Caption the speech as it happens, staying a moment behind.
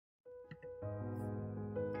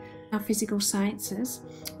Our physical sciences,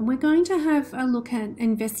 and we're going to have a look at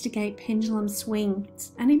investigate pendulum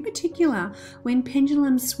swings, and in particular when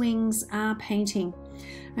pendulum swings are painting.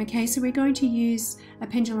 Okay, so we're going to use a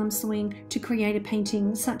pendulum swing to create a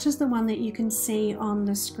painting such as the one that you can see on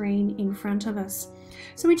the screen in front of us.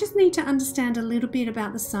 So we just need to understand a little bit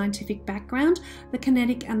about the scientific background, the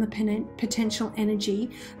kinetic and the potential energy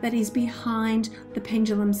that is behind the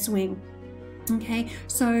pendulum swing. Okay,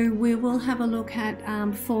 so we will have a look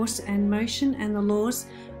at force and motion and the laws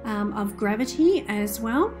of gravity as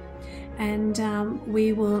well, and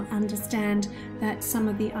we will understand that some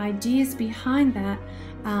of the ideas behind that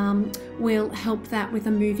will help that with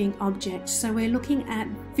a moving object. So we're looking at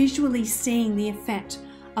visually seeing the effect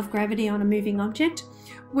of gravity on a moving object.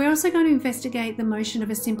 We're also going to investigate the motion of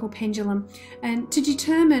a simple pendulum and to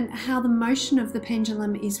determine how the motion of the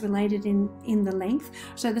pendulum is related in the length.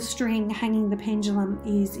 So the string hanging the pendulum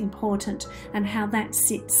is important, and how that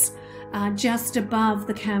sits just above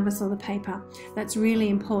the canvas or the paper. That's really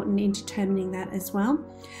important in determining that as well.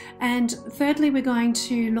 And thirdly, we're going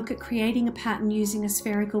to look at creating a pattern using a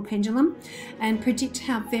spherical pendulum and predict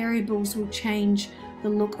how variables will change the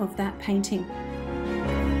look of that painting.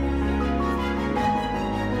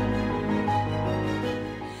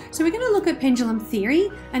 So we're going to look at pendulum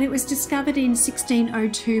theory, and it was discovered in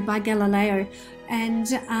 1602 by Galileo, and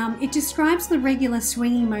it describes the regular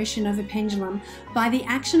swinging motion of a pendulum by the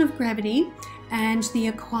action of gravity and the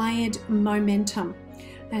acquired momentum.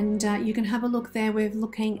 And you can have a look there. We're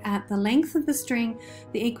looking at the length of the string,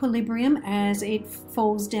 the equilibrium as it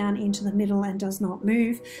falls down into the middle and does not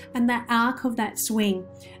move, and the arc of that swing.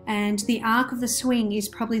 And the arc of the swing is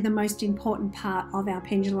probably the most important part of our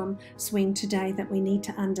pendulum swing today, that we need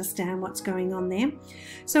to understand what's going on there.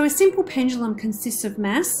 So a simple pendulum consists of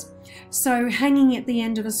mass, so hanging at the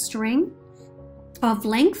end of a string, of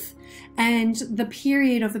length, and the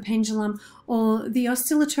period of a pendulum, or the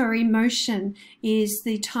oscillatory motion, is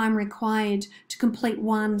the time required to complete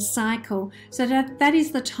one cycle. So that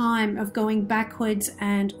is the time of going backwards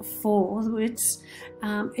and forwards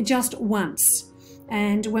just once.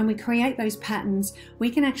 And when we create those patterns, we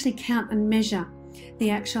can actually count and measure the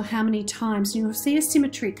actual how many times. You'll see a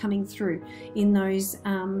symmetry coming through in those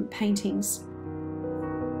paintings.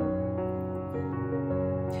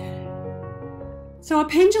 So a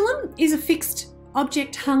pendulum is a fixed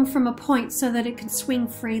object hung from a point so that it can swing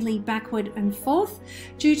freely backward and forth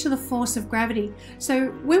due to the force of gravity. So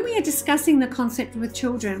when we are discussing the concept with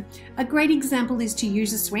children, a great example is to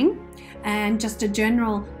use a swing and just a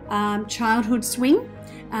general childhood swing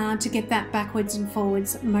to get that backwards and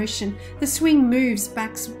forwards motion. The swing moves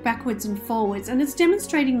backwards and forwards, and it's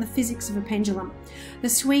demonstrating the physics of a pendulum. The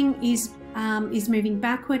swing is moving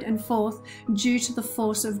backward and forth due to the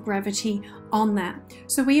force of gravity on that.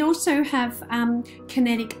 So we also have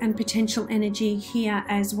kinetic and potential energy here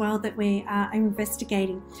as well that we are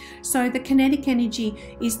investigating. So the kinetic energy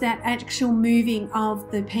is that actual moving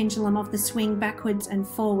of the pendulum, of the swing backwards and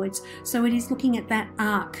forwards. So it is looking at that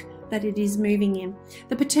arc that it is moving in.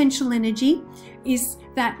 The potential energy is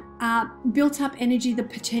that built up energy, the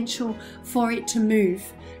potential for it to move.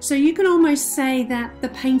 So you can almost say that the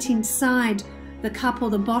paint inside the cup or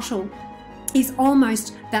the bottle is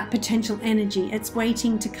almost that potential energy. It's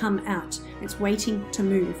waiting to come out. It's waiting to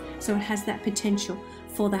move. So it has that potential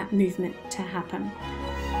for that movement to happen.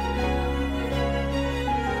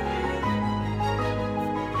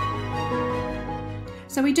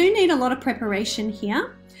 So we do need a lot of preparation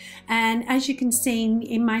here. And as you can see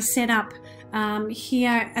in my setup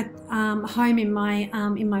here at home in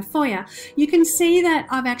my foyer, you can see that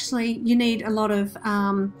you need a lot of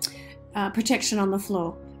protection on the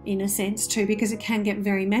floor, in a sense too, because it can get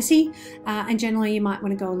very messy, and generally you might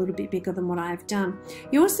want to go a little bit bigger than what I've done.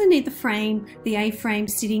 You also need the frame, the A-frame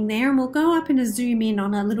sitting there, and we'll go up and a zoom in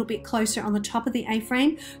on a little bit closer on the top of the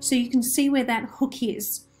A-frame so you can see where that hook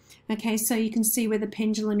is. Okay, so you can see where the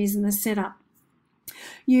pendulum is in the setup.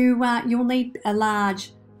 You'll need a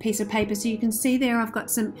large piece of paper, so you can see there I've got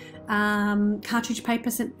some cartridge paper.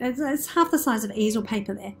 It's half the size of easel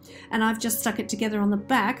paper there, and I've just stuck it together on the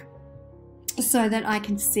back so that I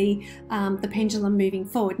can see the pendulum moving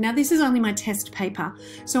forward. Now this is only my test paper,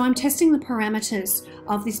 so I'm testing the parameters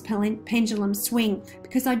of this pendulum swing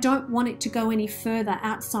because I don't want it to go any further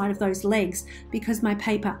outside of those legs because my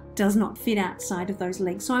paper does not fit outside of those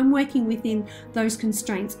legs. So I'm working within those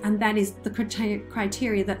constraints, and that is the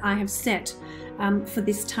criteria that I have set for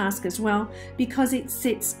this task as well, because it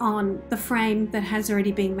sits on the frame that has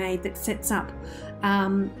already been made that sets up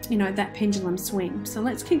that pendulum swing. So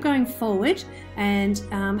let's keep going forward and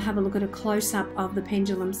have a look at a close-up of the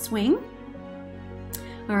pendulum swing.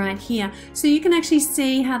 All right, here. So you can actually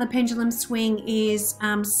see how the pendulum swing is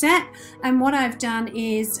set. And what I've done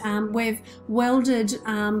is we've welded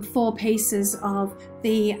 4 pieces of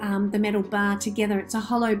the metal bar together. It's a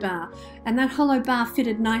hollow bar. And that hollow bar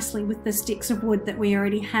fitted nicely with the sticks of wood that we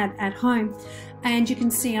already had at home. And you can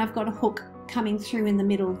see I've got a hook coming through in the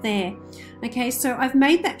middle there. Okay, so I've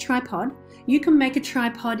made that tripod. You can make a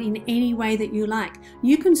tripod in any way that you like.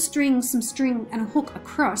 You can string some string and a hook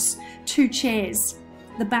across 2 chairs,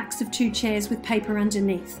 the backs of 2 chairs with paper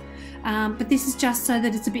underneath. But this is just so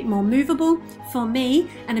that it's a bit more movable for me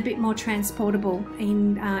and a bit more transportable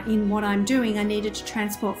in what I'm doing. I needed to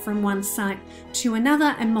transport from one site to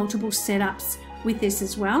another and multiple setups with this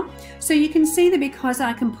as well. So you can see that because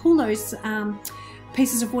I can pull those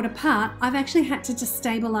pieces of wood apart, I've actually had to just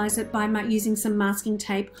stabilize it by using some masking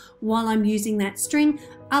tape while I'm using that string.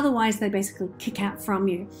 Otherwise they basically kick out from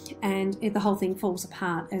you and the whole thing falls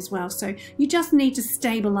apart as well. So you just need to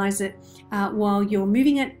stabilize it while you're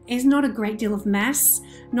moving it. There's not a great deal of mass,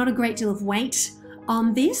 not a great deal of weight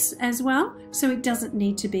on this as well, so it doesn't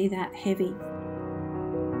need to be that heavy.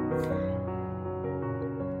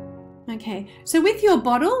 Okay, so with your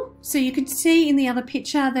bottle, so you could see in the other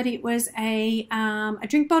picture that it was a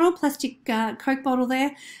drink bottle, plastic Coke bottle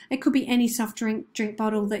there. It could be any soft drink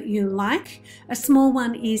bottle that you like. A small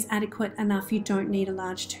one is adequate enough. You don't need a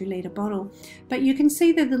large 2-litre bottle. But you can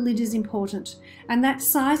see that the lid is important. And that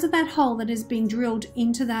size of that hole that has been drilled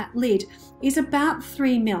into that lid is about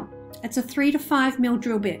 3 mil. It's a 3 to 5 mil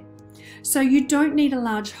drill bit. So you don't need a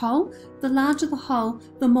large hole. The larger the hole,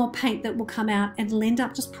 the more paint that will come out and it'll end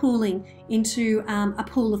up just pooling into a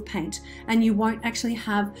pool of paint, and you won't actually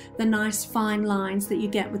have the nice fine lines that you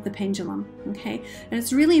get with the pendulum. Okay, and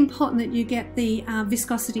it's really important that you get the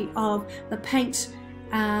viscosity of the paint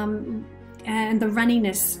and the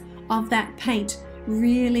runniness of that paint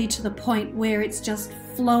really to the point where it's just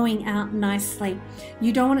flowing out nicely.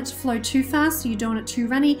 You don't want it to flow too fast, you don't want it too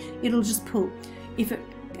runny, it'll just pool. If it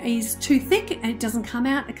is too thick and it doesn't come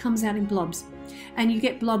out, it comes out in blobs, and you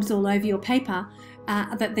get blobs all over your paper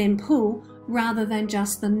that then pool, rather than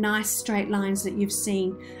just the nice straight lines that you've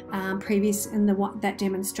seen previous in that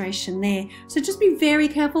demonstration there. So just be very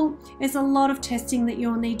careful. There's a lot of testing that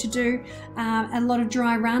you'll need to do, a lot of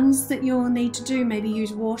dry runs that you'll need to do. Maybe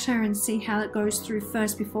use water and see how it goes through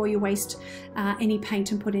first before you waste any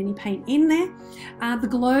paint and put any paint in there. The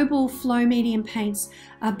global flow medium paints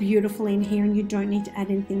are beautiful in here and you don't need to add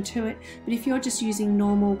anything to it. But if you're just using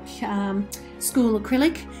normal school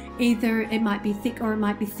acrylic, either it might be thick or it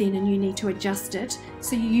might be thin and you need to adjust it.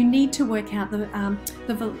 So you need to work out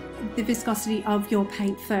the viscosity of your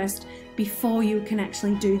paint first before you can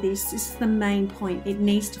actually do this. This is the main point. It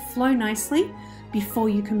needs to flow nicely before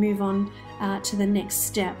you can move on to the next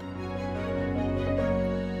step.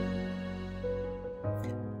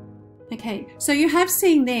 Okay, so you have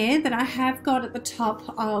seen there that I have got at the top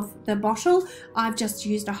of the bottle, I've just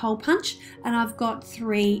used a hole punch and I've got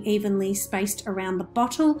 3 evenly spaced around the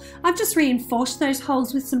bottle. I've just reinforced those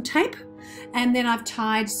holes with some tape, and then I've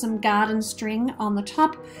tied some garden string on the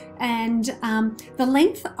top, and the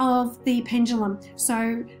length of the pendulum,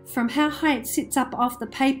 so from how high it sits up off the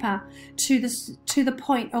paper to the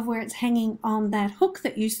point of where it's hanging on that hook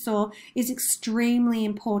that you saw, is extremely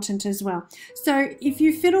important as well. So if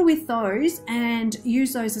you fiddle with those and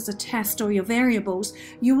use those as a test or your variables,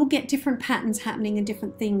 you will get different patterns happening and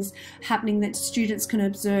different things happening that students can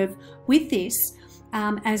observe with this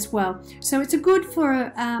as well. So it's a good for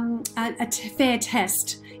a fair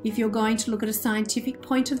test. If you're going to look at a scientific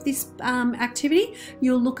point of this activity,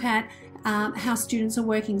 you'll look at how students are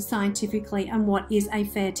working scientifically and what is a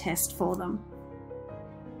fair test for them.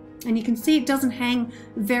 And you can see it doesn't hang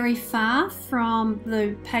very far from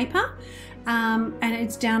the paper, and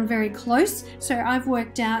it's down very close. So I've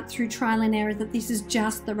worked out through trial and error that this is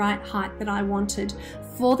just the right height that I wanted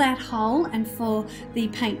for that hole and for the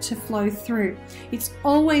paint to flow through. It's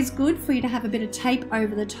always good for you to have a bit of tape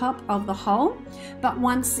over the top of the hole, but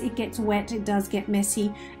once it gets wet it does get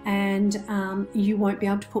messy and you won't be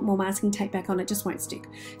able to put more masking tape back on, it just won't stick.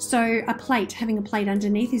 So having a plate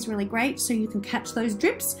underneath is really great, so you can catch those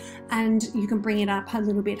drips and you can bring it up a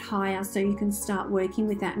little bit higher so you can start working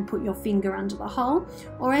with that and put your finger under the hole.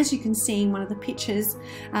 Or as you can see in one of the pictures,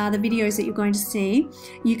 the videos that you're going to see,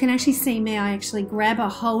 you can actually see me, I actually grab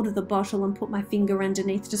a hold of the bottle and put my finger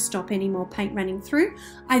underneath to stop any more paint running through.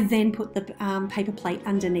 I then put the paper plate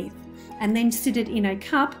underneath and then sit it in a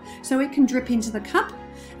cup so it can drip into the cup,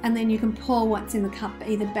 and then you can pour what's in the cup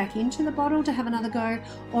either back into the bottle to have another go,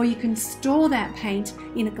 or you can store that paint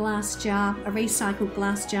in a glass jar, a recycled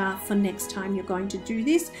glass jar, for next time you're going to do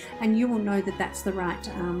this, and you will know that that's the right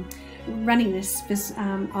runniness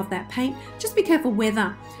of that paint. Just be careful,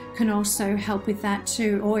 weather can also help with that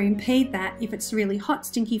too, or impede that. If it's really hot,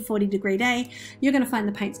 stinky 40-degree day, you're going to find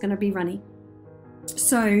the paint's going to be runny.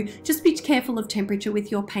 So just be careful of temperature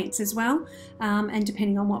with your paints as well, and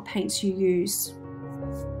depending on what paints you use.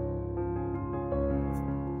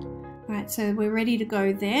 Right, so we're ready to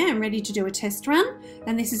go there and ready to do a test run,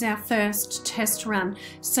 and this is our first test run.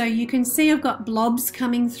 So you can see I've got blobs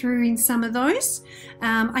coming through in some of those.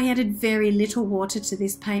 I added very little water to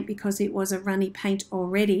this paint because it was a runny paint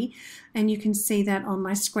already, and you can see that on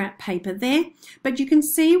my scrap paper there. But you can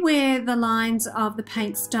see where the lines of the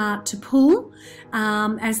paint start to pull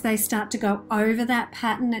as they start to go over that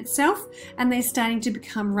pattern itself, and they're starting to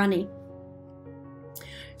become runny.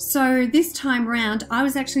 So this time round, I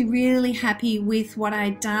was actually really happy with what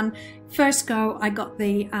I'd done. First go, I got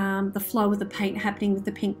the flow of the paint happening with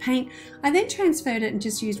the pink paint. I then transferred it and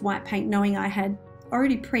just used white paint, knowing I had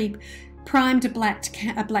already pre-primed a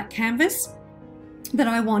black canvas that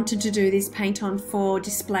I wanted to do this paint on for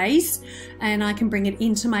displays, and I can bring it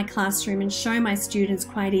into my classroom and show my students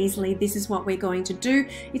quite easily, this is what we're going to do.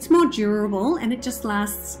 It's more durable, and it just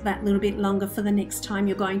lasts that little bit longer for the next time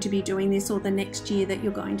you're going to be doing this, or the next year that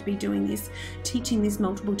you're going to be doing this, teaching this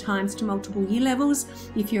multiple times to multiple year levels.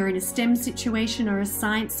 If you're in a STEM situation or a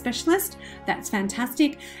science specialist, that's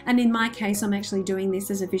fantastic. And in my case, I'm actually doing this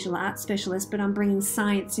as a visual arts specialist, but I'm bringing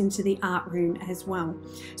science into the art room as well.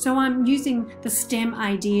 So I'm using the STEM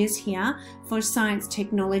ideas here for science,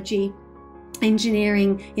 technology,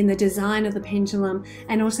 engineering in the design of the pendulum,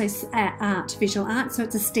 and also art, visual art. So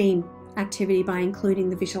it's a STEAM activity by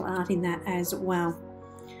including the visual art in that as well.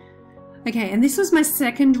 Okay, and this was my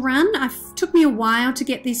second run. It took me a while to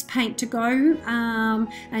get this paint to go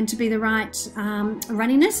and to be the right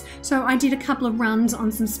runniness. So I did a couple of runs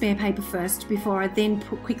on some spare paper first before I then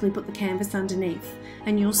quickly put the canvas underneath.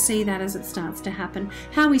 And you'll see that as it starts to happen.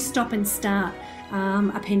 How we stop and start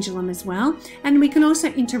a pendulum as well. And we can also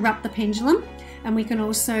interrupt the pendulum, and we can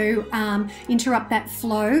also interrupt that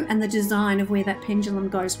flow and the design of where that pendulum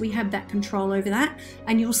goes. We have that control over that,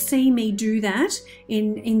 and you'll see me do that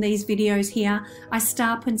in these videos here. I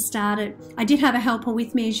stop and start it. I did have a helper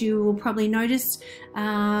with me, as you will probably notice.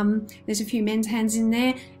 There's a few men's hands in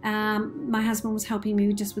there. My husband was helping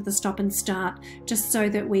me just with the stop and start, just so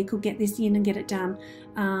that we could get this in and get it done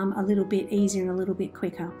a little bit easier and a little bit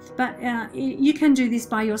quicker. But you can do this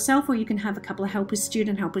by yourself, or you can have a couple of helpers,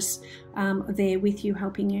 student helpers there with you,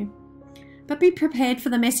 helping you. But be prepared for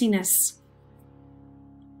the messiness.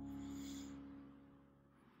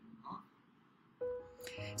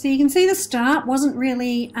 So you can see the start wasn't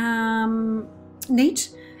really neat,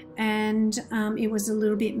 and it was a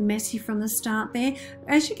little bit messy from the start there.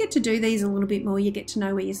 As you get to do these a little bit more, you get to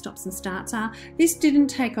know where your stops and starts are. This didn't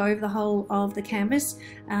take over the whole of the canvas,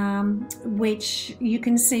 which you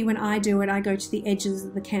can see when I do it, I go to the edges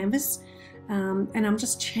of the canvas. And I'm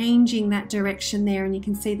just changing that direction there, and you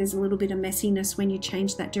can see there's a little bit of messiness when you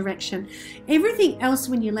change that direction. Everything else,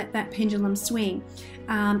 when you let that pendulum swing,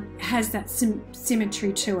 has that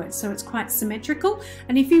symmetry to it, so it's quite symmetrical.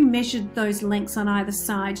 And if you measured those lengths on either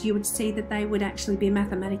side, you would see that they would actually be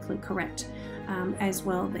mathematically correct as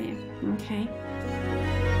well there. Okay.